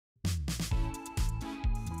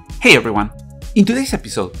Hey everyone! In today's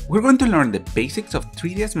episode, we're going to learn the basics of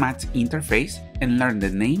 3ds Max interface and learn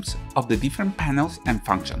the names of the different panels and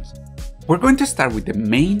functions. We're going to start with the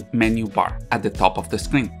main menu bar at the top of the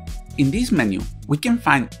screen. In this menu, we can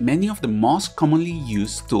find many of the most commonly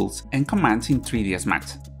used tools and commands in 3ds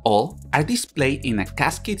Max. All are displayed in a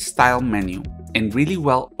cascade-style menu and really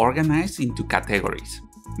well organized into categories.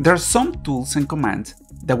 There are some tools and commands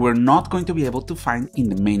that we're not going to be able to find in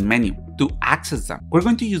the main menu. To access them, we're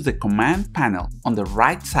going to use the command panel on the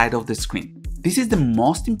right side of the screen. This is the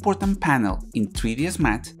most important panel in 3ds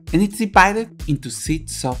Max, and it's divided into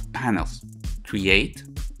 6 sub-panels: Create,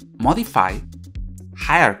 Modify,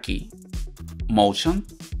 Hierarchy, Motion,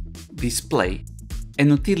 Display, and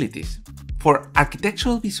Utilities. For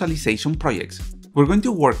architectural visualization projects, we're going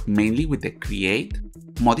to work mainly with the Create,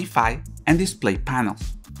 Modify, and Display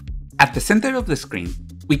panels. At the center of the screen,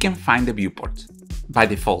 we can find the viewports. By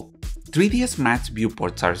default, 3ds Max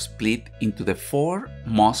viewports are split into the 4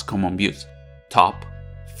 most common views: top,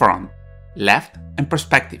 front, left, and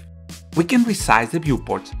perspective. We can resize the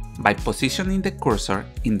viewports by positioning the cursor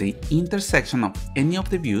in the intersection of any of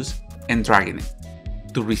the views and dragging it.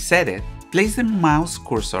 To reset it, place the mouse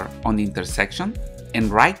cursor on the intersection and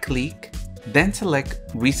right-click, then select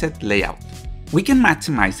Reset Layout. We can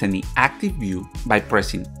maximize any active view by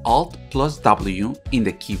pressing Alt+W in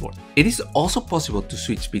the keyboard. It is also possible to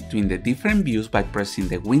switch between the different views by pressing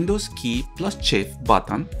the Windows key plus Shift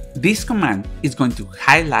button. This command is going to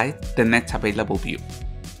highlight the next available view.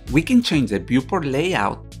 We can change the viewport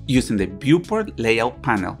layout using the Viewport Layout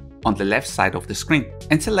panel on the left side of the screen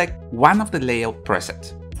and select one of the layout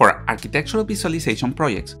presets. For architectural visualization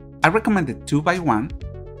projects, I recommend the 2x1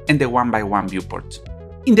 and the 1x1 viewports.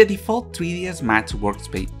 In the default 3ds Max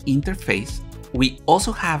workspace interface, we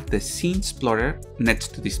also have the Scene Explorer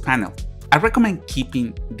next to this panel. I recommend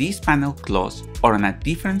keeping this panel closed or on a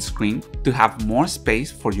different screen to have more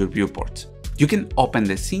space for your viewports. You can open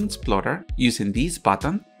the Scene Explorer using this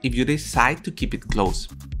button if you decide to keep it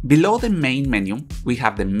closed. Below the main menu, we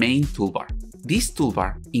have the main toolbar. This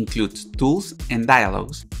toolbar includes tools and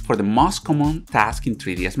dialogues for the most common tasks in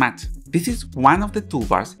 3ds Max. This is one of the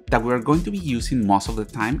toolbars that we are going to be using most of the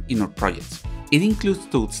time in our projects. It includes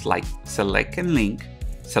tools like Select and Link,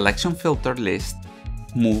 Selection Filter List,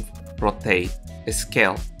 Move, Rotate,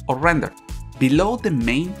 Scale, or Render. Below the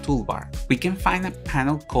main toolbar, we can find a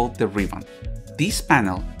panel called the Ribbon. This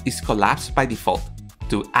panel is collapsed by default.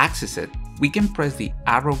 To access it, we can press the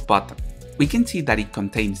arrow button. We can see that it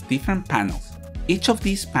contains different panels. Each of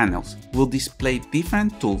these panels will display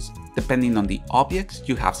different tools depending on the objects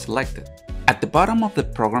you have selected. At the bottom of the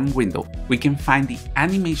program window, we can find the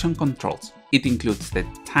animation controls. It includes the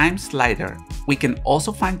time slider. We can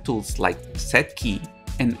also find tools like Set Key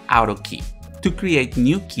and Auto Key to create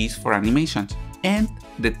new keys for animations, and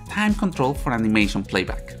the time control for animation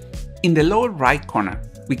playback. In the lower right corner,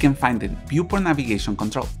 we can find the viewport navigation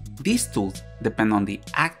control. These tools depend on the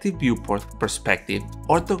active viewport, perspective,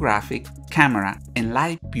 orthographic, camera, and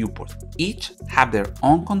live viewport. Each have their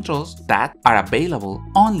own controls that are available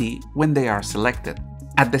only when they are selected.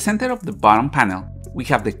 At the center of the bottom panel, we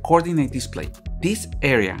have the coordinate display. This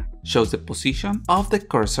area shows the position of the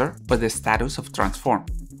cursor or the status of transform.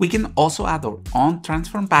 We can also add our own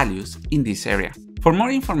transform values in this area. For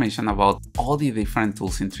more information about all the different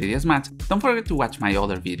tools in 3ds Max, don't forget to watch my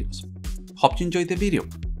other videos. Hope you enjoyed the video.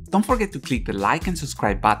 Don't forget to click the like and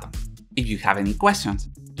subscribe button. If you have any questions,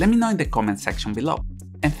 let me know in the comment section below.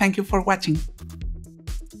 And thank you for watching.